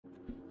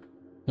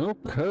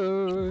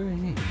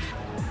Okay.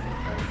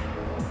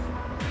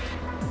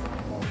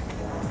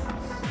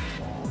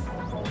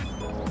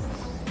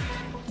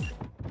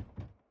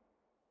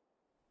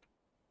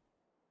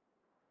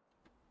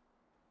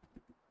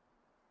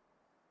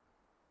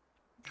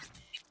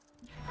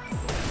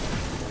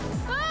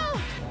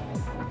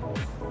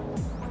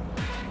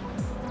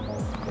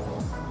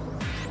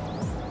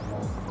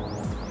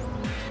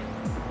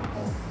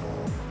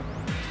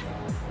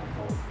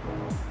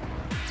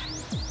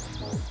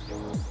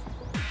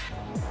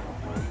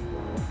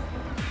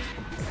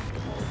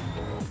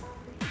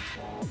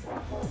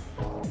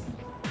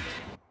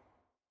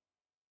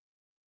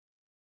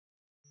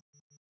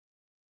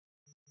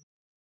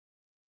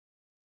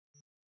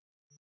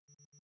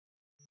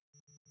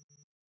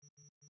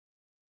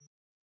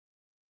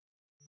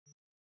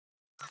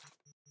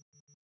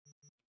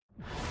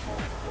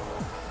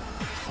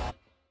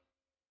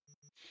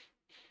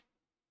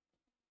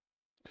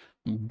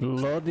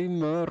 Bloody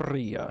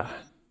Maria.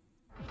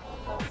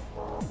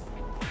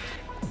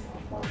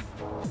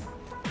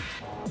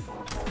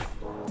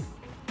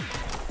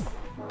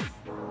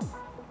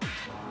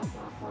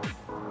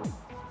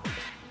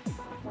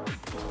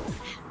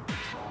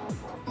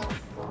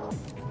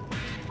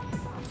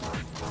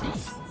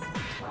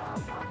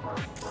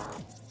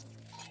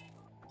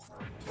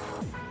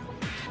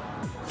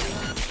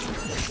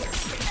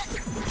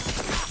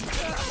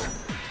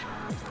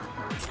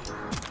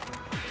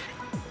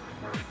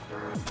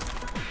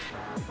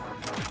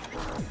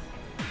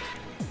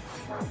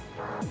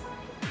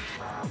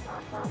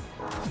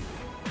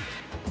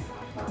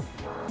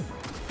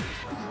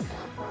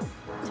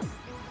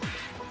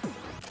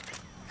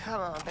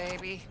 Come on,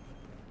 baby.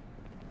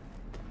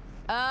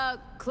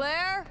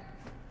 Claire?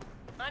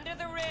 Under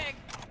the rig.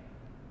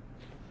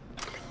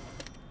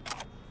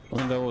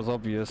 And that was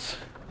obvious.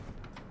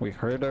 We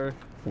heard her,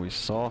 we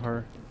saw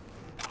her.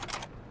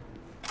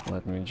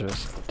 Let me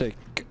just take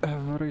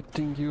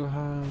everything you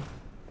have.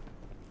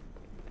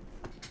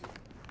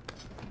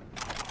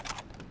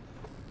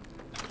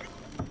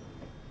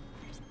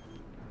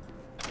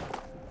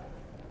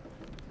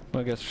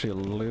 I guess she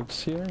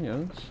lives here,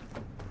 yes.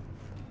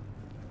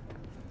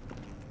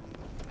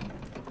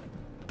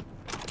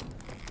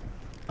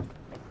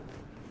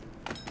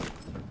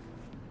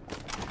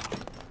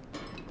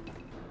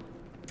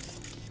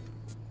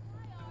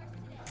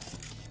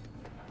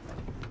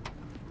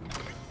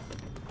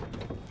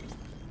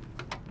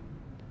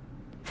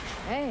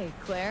 Hey,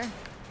 Claire.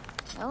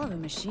 Hell of a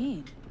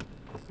machine.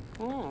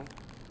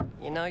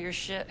 You know your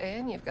shit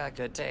and you've got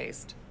good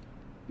taste.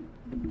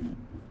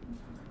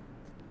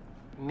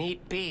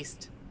 Meat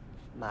Beast.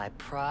 My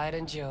pride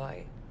and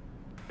joy.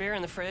 Beer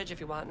in the fridge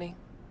if you want any.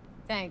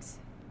 Thanks.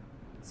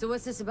 So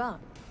what's this about?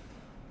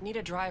 Need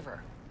a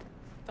driver.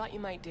 Thought you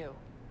might do.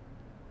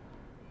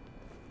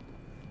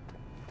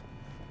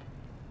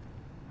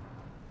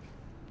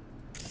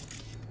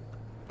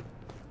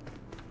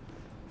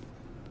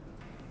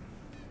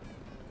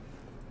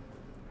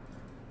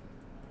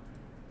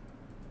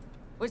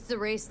 What's the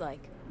race like?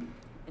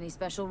 Any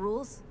special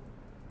rules?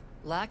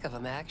 Lack of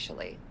them,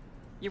 actually.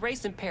 You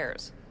race in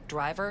pairs,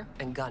 driver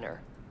and gunner.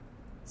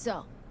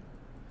 So,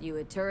 you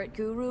a turret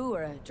guru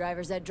or a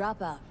driver's ed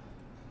dropout?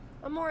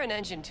 I'm more an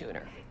engine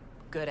tuner.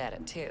 Good at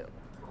it, too.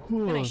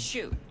 And I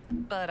shoot,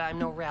 but I'm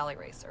no rally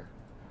racer.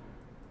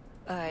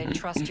 I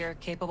trust you're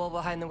capable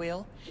behind the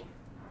wheel?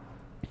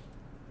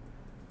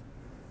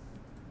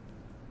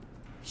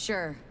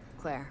 Sure,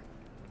 Claire.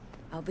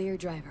 I'll be your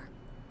driver.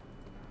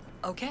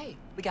 Okay,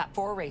 we got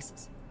 4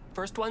 races.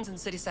 First one's in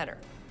City Center.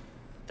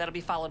 That'll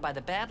be followed by the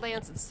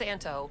Badlands and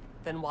Santo,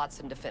 then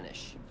Watson to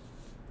finish.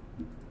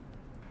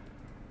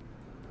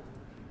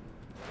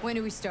 When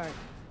do we start?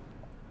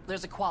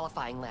 There's a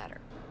qualifying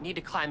ladder. Need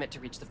to climb it to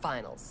reach the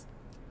finals.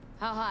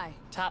 How high?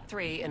 Top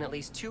 3 in at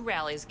least 2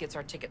 rallies gets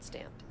our ticket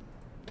stamped.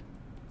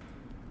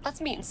 Let's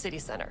meet in City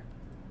Center.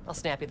 I'll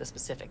snap you the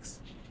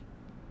specifics.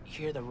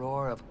 Hear the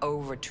roar of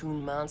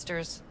overtuned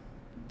monsters?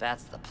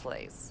 That's the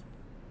place.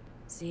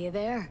 See you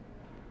there.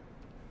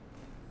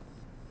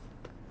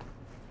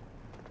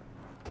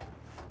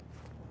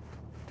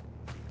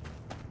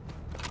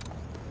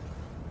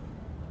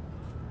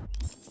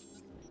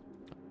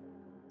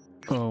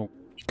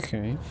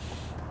 Okay.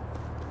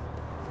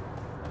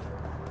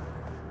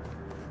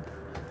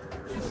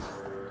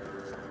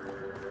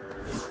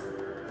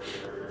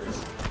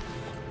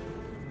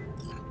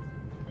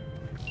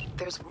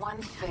 There's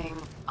one thing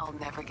I'll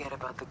never get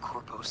about the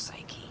Corpo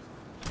psyche.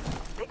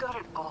 They got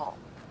it all.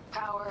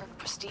 Power,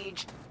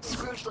 prestige,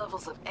 Scrooge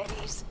levels of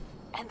eddies,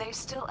 and they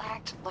still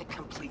act like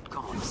complete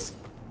gonks.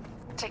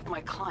 Take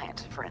my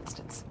client, for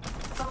instance.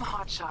 Some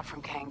hotshot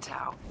from Kang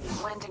Tao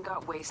went and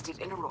got wasted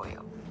in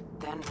Arroyo.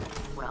 Then,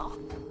 well,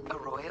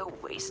 Arroyo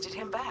wasted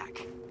him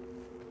back.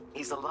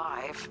 He's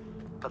alive,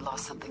 but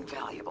lost something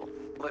valuable,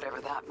 whatever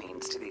that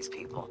means to these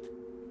people.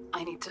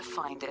 I need to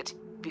find it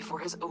before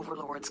his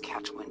overlords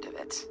catch wind of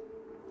it.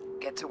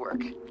 Get to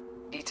work.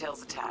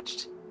 Details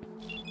attached.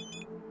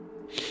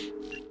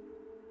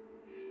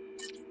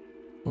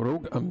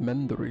 Rogue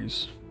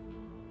Amendaries.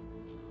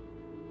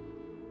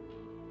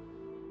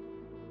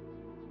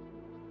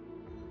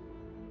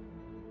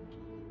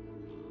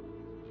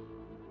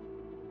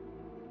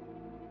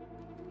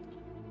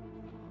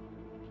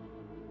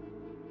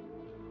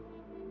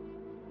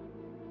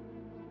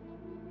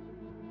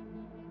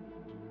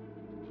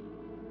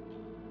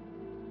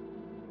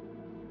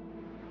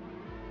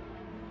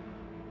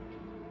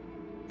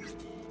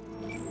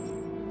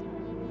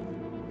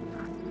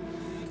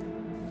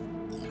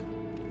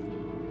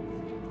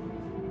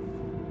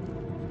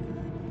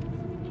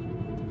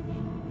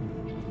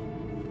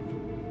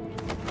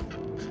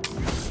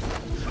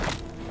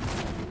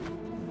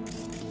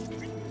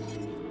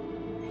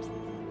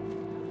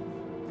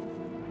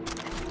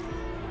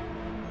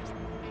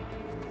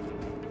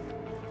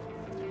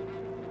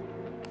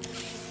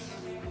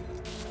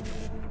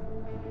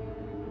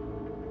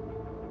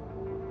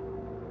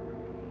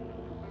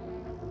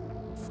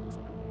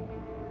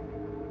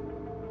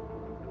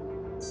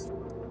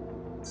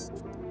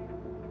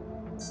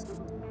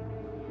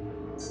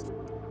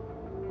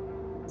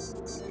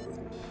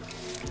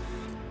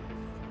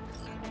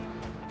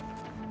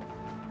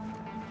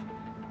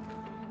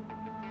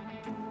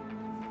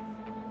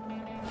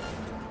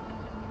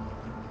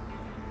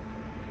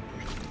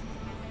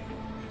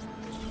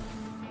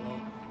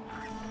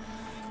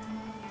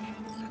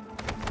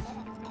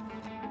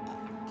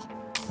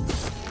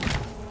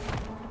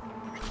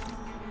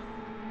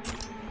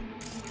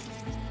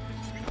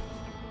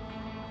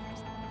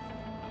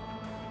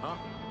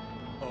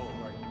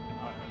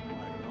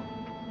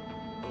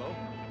 Hello?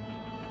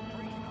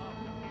 Breaking up.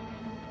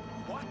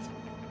 What?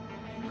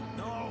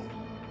 No.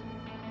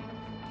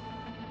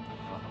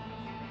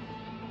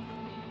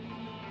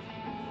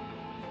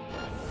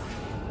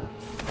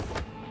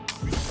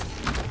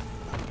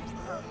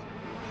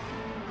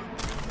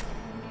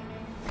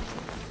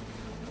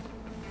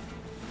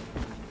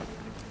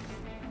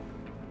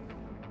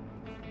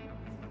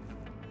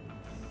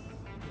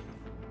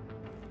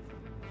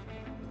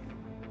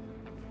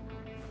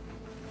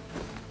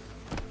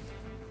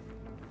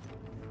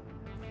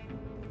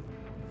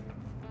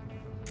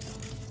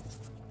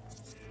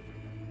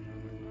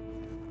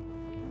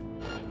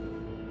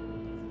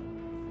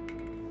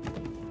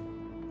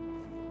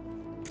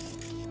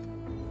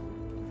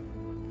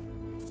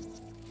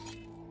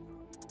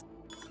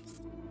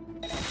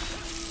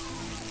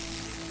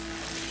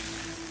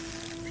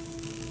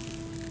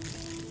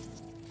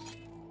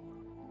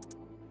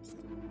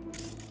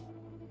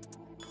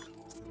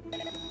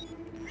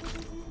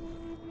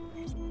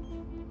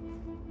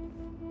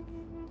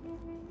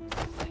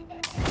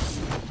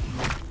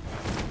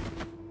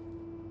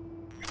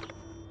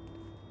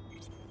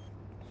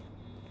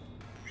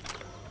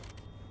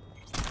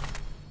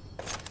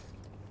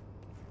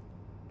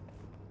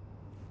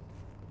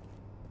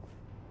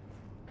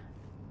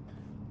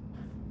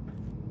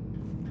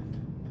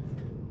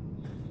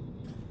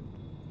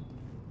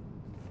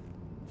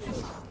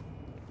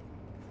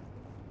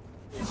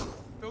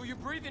 Feel you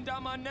breathing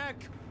down my neck.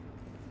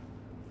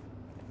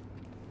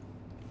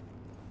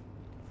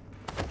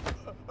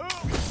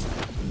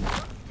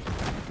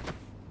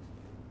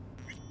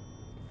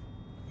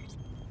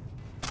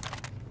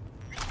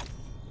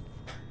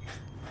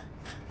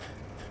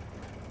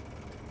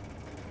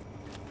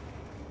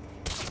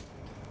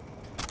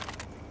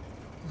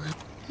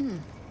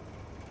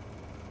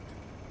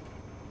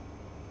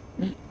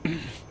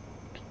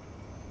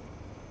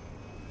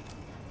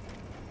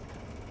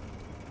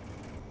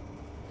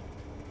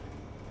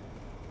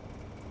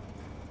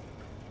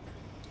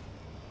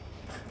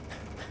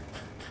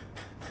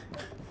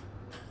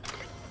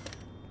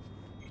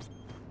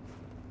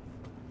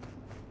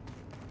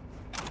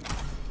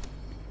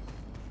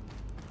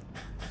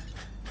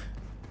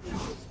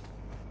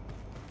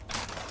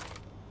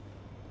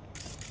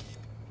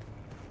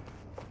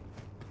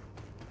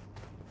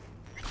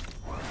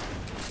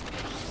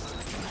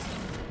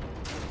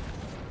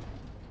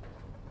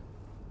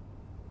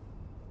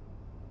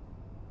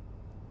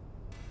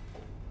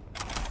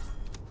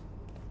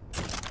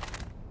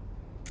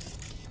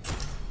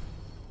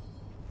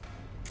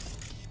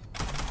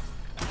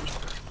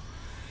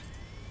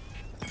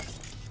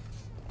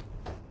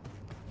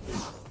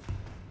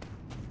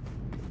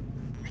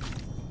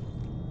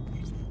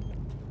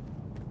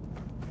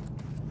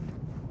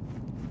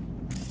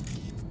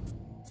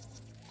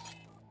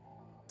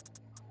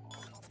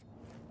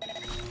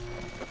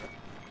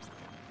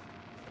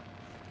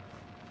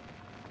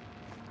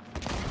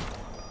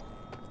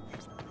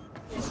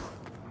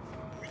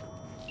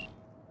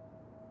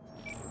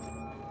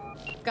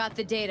 Got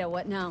the data,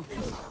 what now?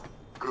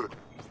 Good.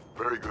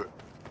 Very good.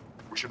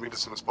 We should meet as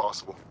soon as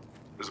possible.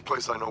 There's a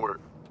place I know where...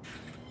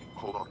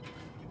 Hold on.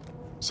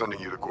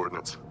 Sending you the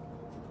coordinates.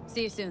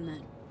 See you soon,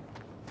 then.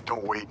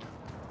 Don't wait.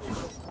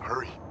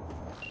 Hurry.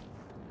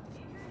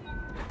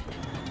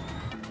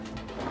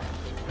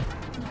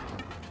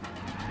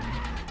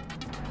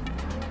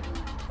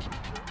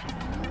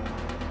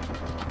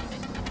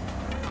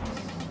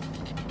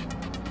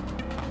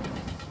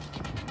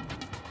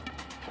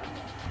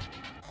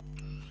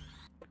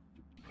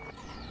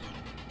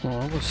 Well,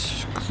 that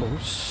was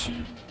close.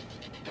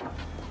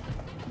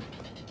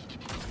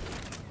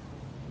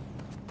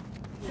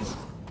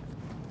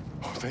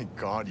 Oh, thank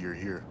God you're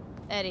here.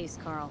 Eddie's,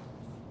 Carl.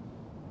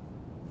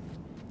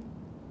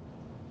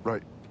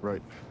 Right,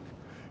 right.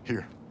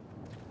 Here.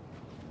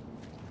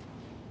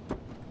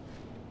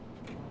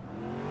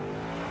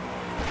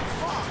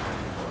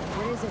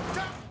 What is it?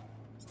 Damn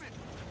it!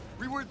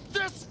 We were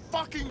this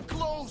fucking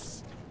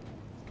close!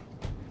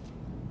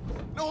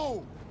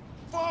 No!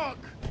 Fuck!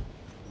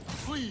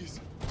 Please!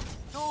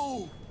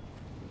 No!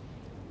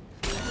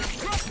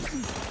 Save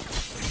me!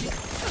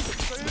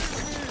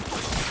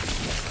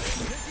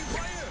 Taking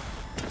fire!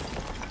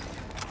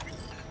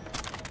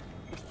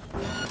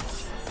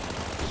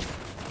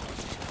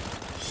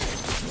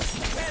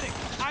 Panic!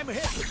 I'm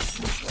hit!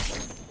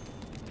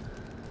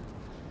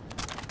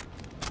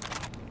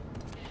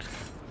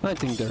 I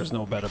think there's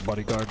no better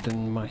bodyguard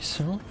than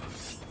myself.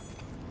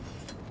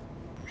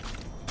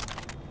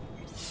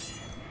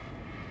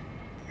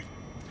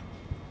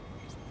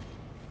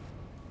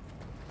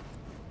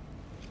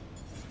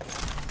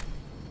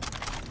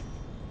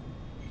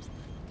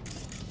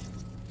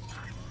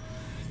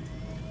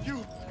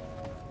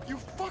 You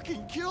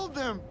fucking killed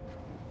them!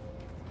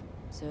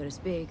 So to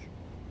speak.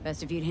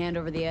 Best if you'd hand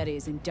over the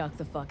Eddies and duck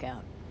the fuck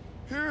out.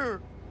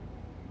 Here!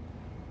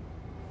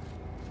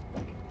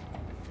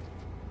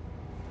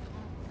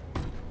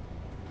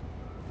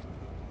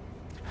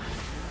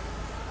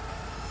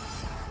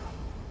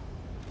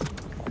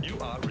 You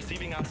are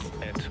receiving us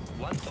at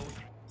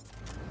 103.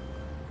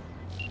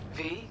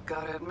 V,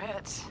 gotta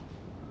admit,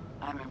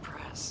 I'm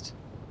impressed.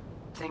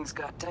 Things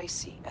got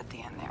dicey at the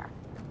end there.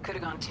 Could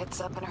have gone tits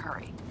up in a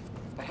hurry.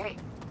 But hey,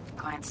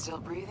 client's still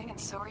breathing and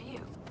so are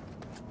you.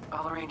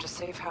 I'll arrange a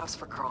safe house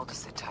for Karl to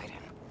sit tight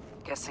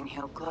in. Guessing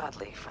he'll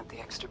gladly front the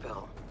extra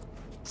bill.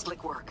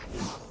 Slick work,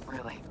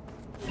 really.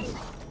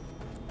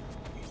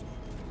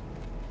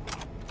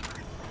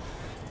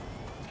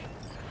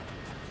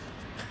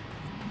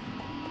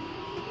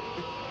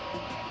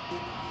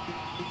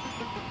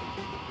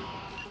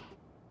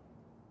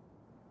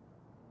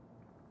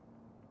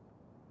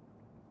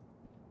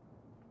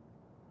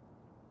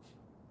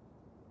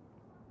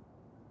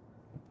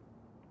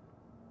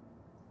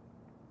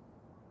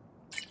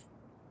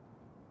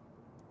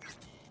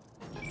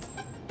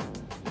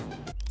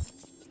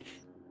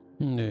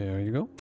 There you go.